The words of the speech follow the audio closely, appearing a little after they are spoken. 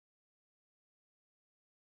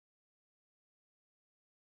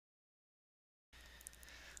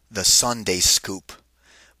The Sundae Scoop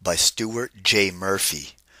by Stuart J.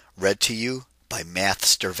 Murphy. Read to you by Math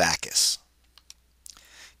Stervakis.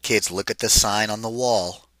 Kids, look at the sign on the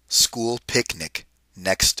wall. School picnic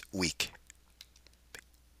next week.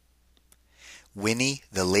 Winnie,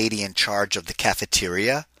 the lady in charge of the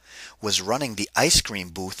cafeteria, was running the ice cream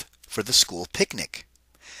booth for the school picnic.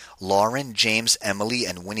 Lauren, James, Emily,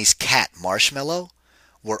 and Winnie's cat, Marshmallow,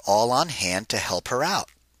 were all on hand to help her out.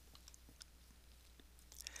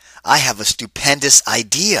 "I have a stupendous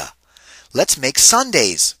idea. Let's make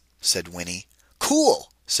sundaes," said Winnie.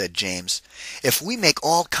 "Cool," said James. "If we make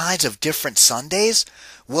all kinds of different sundaes,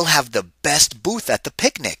 we'll have the best booth at the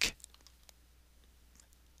picnic."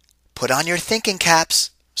 "Put on your thinking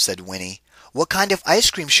caps," said Winnie. "What kind of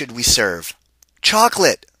ice cream should we serve?"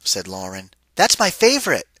 "Chocolate," said Lauren. "That's my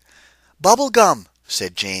favorite." "Bubble gum,"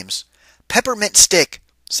 said James. "Peppermint stick,"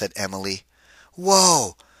 said Emily.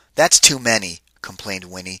 "Whoa, that's too many," complained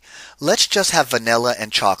Winnie. "Let's just have vanilla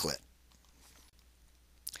and chocolate."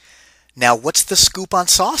 "Now what's the scoop on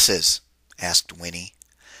sauces?" asked Winnie.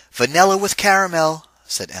 "Vanilla with caramel,"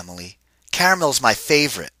 said Emily. "Caramel's my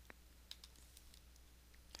favorite."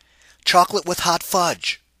 "Chocolate with hot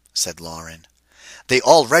fudge," said Lauren. "They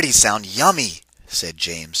already sound yummy," said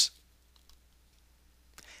James.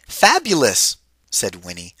 "Fabulous," said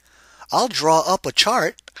Winnie. "I'll draw up a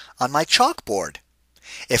chart on my chalkboard.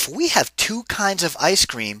 If we have 2 kinds of ice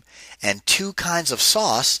cream and 2 kinds of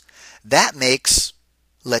sauce, that makes,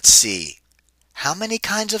 let's see, how many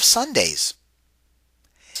kinds of sundaes?"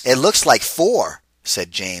 "It looks like 4,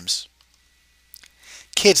 said James.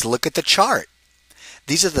 "Kids, look at the chart.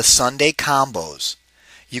 These are the sundae combos.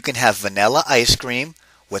 You can have vanilla ice cream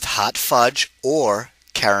with hot fudge or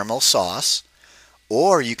caramel sauce,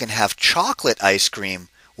 or you can have chocolate ice cream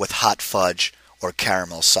with hot fudge or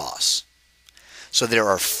caramel sauce. So there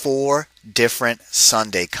are 4 different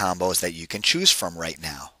sundae combos that you can choose from right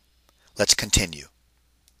now. Let's continue.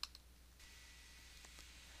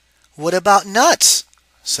 "What about nuts?"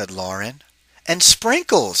 said Lauren. "And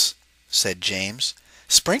sprinkles," said James.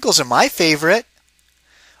 "Sprinkles are my favorite."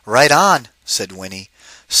 "Right on," said Winnie.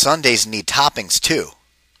 "Sundaes need toppings too."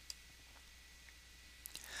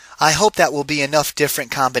 "I hope that will be enough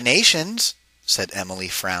different combinations," said Emily,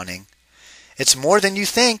 frowning. "It's more than you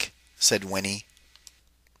think," said Winnie.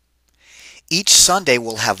 "Each sundae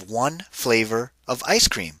will have 1 flavor of ice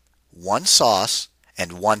cream, 1 sauce,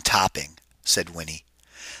 and 1 topping," said Winnie.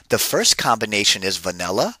 "The first combination is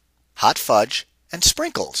vanilla, hot fudge, and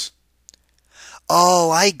sprinkles."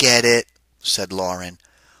 "Oh, I get it," said Lauren.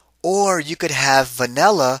 "Or you could have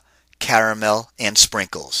vanilla, caramel, and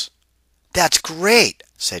sprinkles." "That's great,"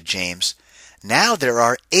 said James. "Now there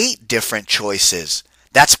are 8 different choices.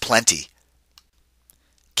 That's plenty."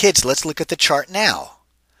 Kids, let's look at the chart now.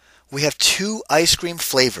 We have 2 ice cream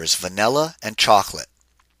flavors, vanilla and chocolate.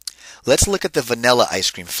 Let's look at the vanilla ice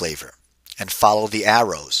cream flavor and follow the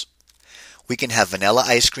arrows. We can have vanilla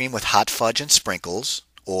ice cream with hot fudge and sprinkles,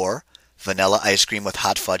 or vanilla ice cream with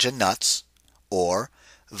hot fudge and nuts, or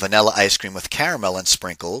vanilla ice cream with caramel and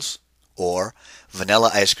sprinkles, or vanilla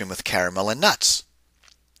ice cream with caramel and nuts.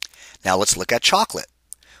 Now let's look at chocolate.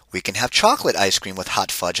 We can have chocolate ice cream with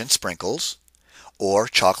hot fudge and sprinkles, or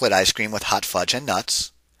chocolate ice cream with hot fudge and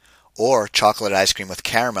nuts, or chocolate ice cream with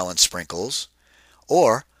caramel and sprinkles,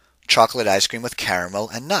 or chocolate ice cream with caramel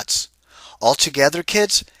and nuts. Altogether,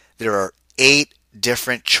 kids, there are 8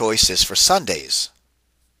 different choices for sundaes.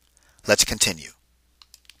 Let's continue.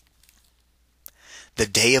 The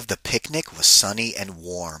day of the picnic was sunny and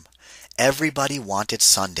warm. Everybody wanted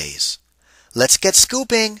sundaes. "Let's get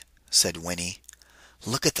scooping," said Winnie.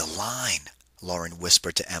 "Look at the line," Lauren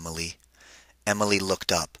whispered to Emily. Emily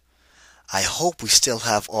looked up. "I hope we still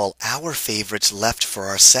have all our favorites left for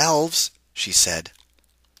ourselves," she said.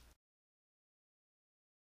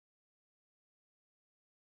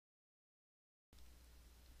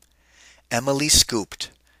 Emily scooped.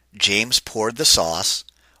 James poured the sauce.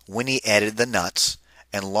 Winnie added the nuts.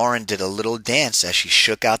 And Lauren did a little dance as she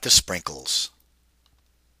shook out the sprinkles.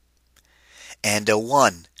 "And a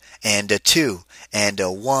 1, and a 2, and a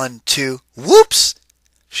 1, 2, whoops!"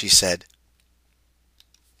 she said.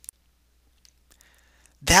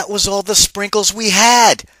 "That was all the sprinkles we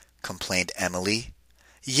had," complained Emily.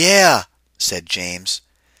 "Yeah," said James.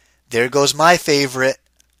 "There goes my favorite."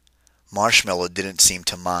 Marshmallow didn't seem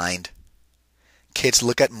to mind. Kids,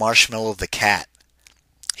 look at Marshmallow the cat.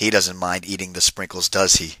 He doesn't mind eating the sprinkles,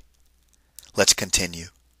 does he? Let's continue.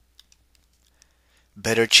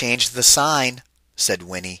 "Better change the sign," said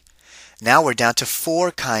Winnie. "Now we're down to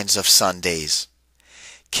 4 kinds of sundaes."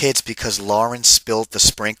 Kids, because Lauren spilled the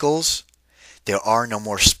sprinkles, there are no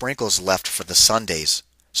more sprinkles left for the sundaes.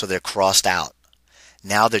 so they're crossed out.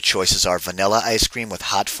 Now the choices are vanilla ice cream with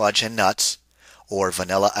hot fudge and nuts, or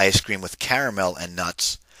vanilla ice cream with caramel and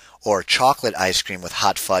nuts, or chocolate ice cream with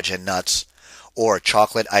hot fudge and nuts, or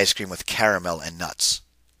chocolate ice cream with caramel and nuts.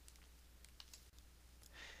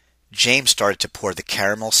 James started to pour the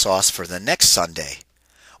caramel sauce for the next sundae.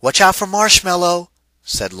 "Watch out for marshmallow,"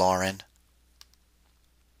 said Lauren.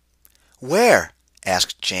 "Where?"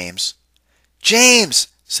 asked James. "James,"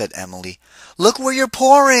 said Emily, "look where you're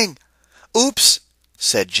pouring." "Oops,"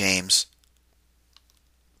 said James.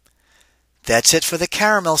 "That's it for the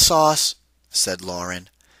caramel sauce," said Lauren.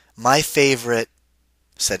 "My favorite,"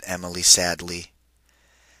 said Emily sadly.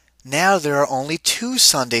 "Now there are only 2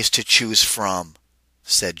 sundaes to choose from,"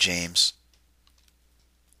 said James.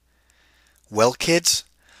 "Well, kids,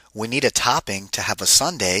 we need a topping to have a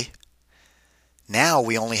sundae. Now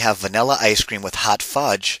we only have vanilla ice cream with hot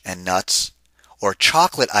fudge and nuts, or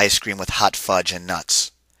chocolate ice cream with hot fudge and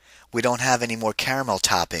nuts. We don't have any more caramel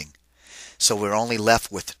topping, so we're only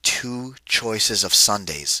left with 2 choices of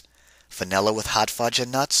sundaes, vanilla with hot fudge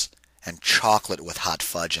and nuts, and chocolate with hot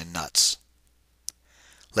fudge and nuts."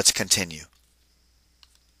 Let's continue.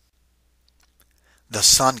 The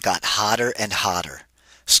sun got hotter and hotter.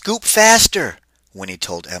 "Scoop faster," Winnie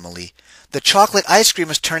told Emily. "The chocolate ice cream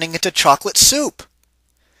is turning into chocolate soup."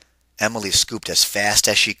 Emily scooped as fast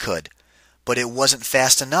as she could, but it wasn't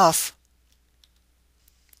fast enough.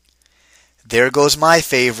 "There goes my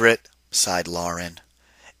favorite," sighed Lauren.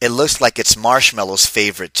 "It looks like it's Marshmallow's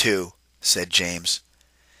favorite, too," said James.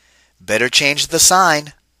 "Better change the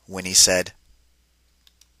sign," Winnie said.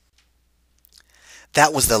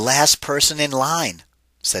 "That was the last person in line,"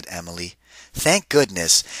 said Emily. "Thank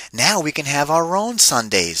goodness. Now we can have our own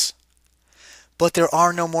sundaes." "But there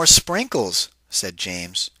are no more sprinkles," said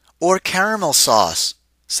James. "Or caramel sauce,"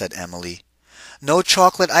 said Emily. "No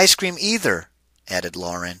chocolate ice cream either," added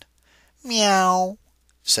Lauren. "Meow,"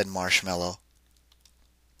 said Marshmallow.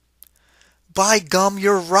 "By gum,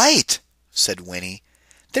 you're right," said Winnie.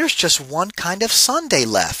 "There's just one kind of sundae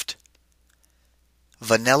left.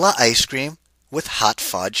 Vanilla ice cream with hot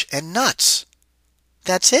fudge and nuts.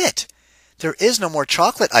 That's it. There is no more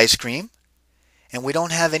chocolate ice cream, and we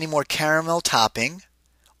don't have any more caramel topping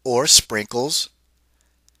or sprinkles,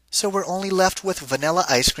 so we're only left with vanilla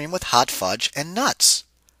ice cream with hot fudge and nuts."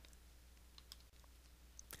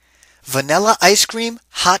 "Vanilla ice cream,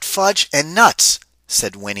 hot fudge, and nuts,"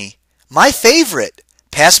 said Winnie. "My favorite.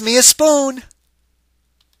 Pass me a spoon."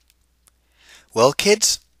 Well,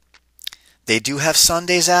 kids, they do have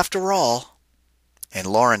sundaes after all. And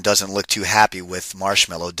Lauren doesn't look too happy with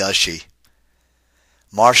Marshmallow, does she?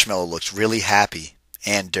 Marshmallow looks really happy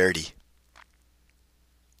and dirty.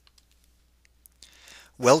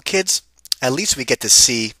 Well, kids, at least we get to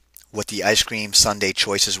see what the ice cream sundae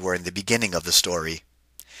choices were in the beginning of the story.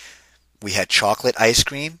 We had chocolate ice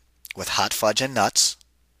cream with hot fudge and nuts,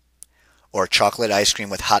 or chocolate ice cream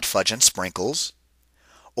with hot fudge and sprinkles,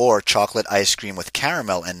 or chocolate ice cream with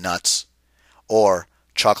caramel and nuts, or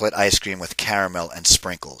chocolate ice cream with caramel and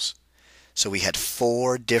sprinkles. So we had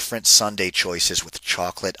 4 different sundae choices with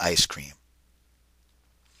chocolate ice cream.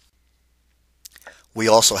 We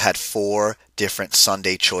also had 4 different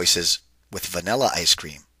sundae choices with vanilla ice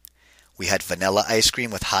cream. We had vanilla ice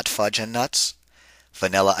cream with hot fudge and nuts,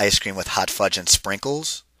 vanilla ice cream with hot fudge and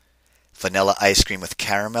sprinkles, vanilla ice cream with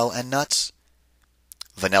caramel and nuts,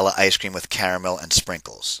 vanilla ice cream with caramel and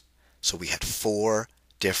sprinkles. So we had 4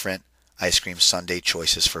 different ice cream sundae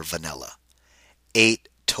choices for vanilla. 8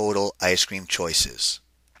 total ice cream choices.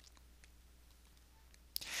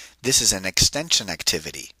 This is an extension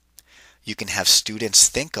activity. You can have students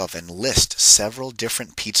think of and list several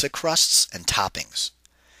different pizza crusts and toppings.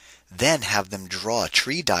 Then have them draw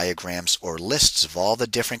tree diagrams or lists of all the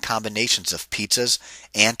different combinations of pizzas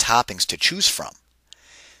and toppings to choose from.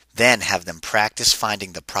 Then have them practice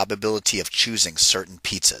finding the probability of choosing certain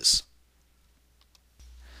pizzas.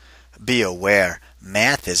 Be aware,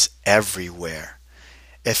 math is everywhere.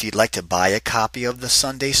 If you'd like to buy a copy of the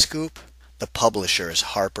Sundae Scoop, the publisher is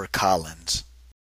HarperCollins.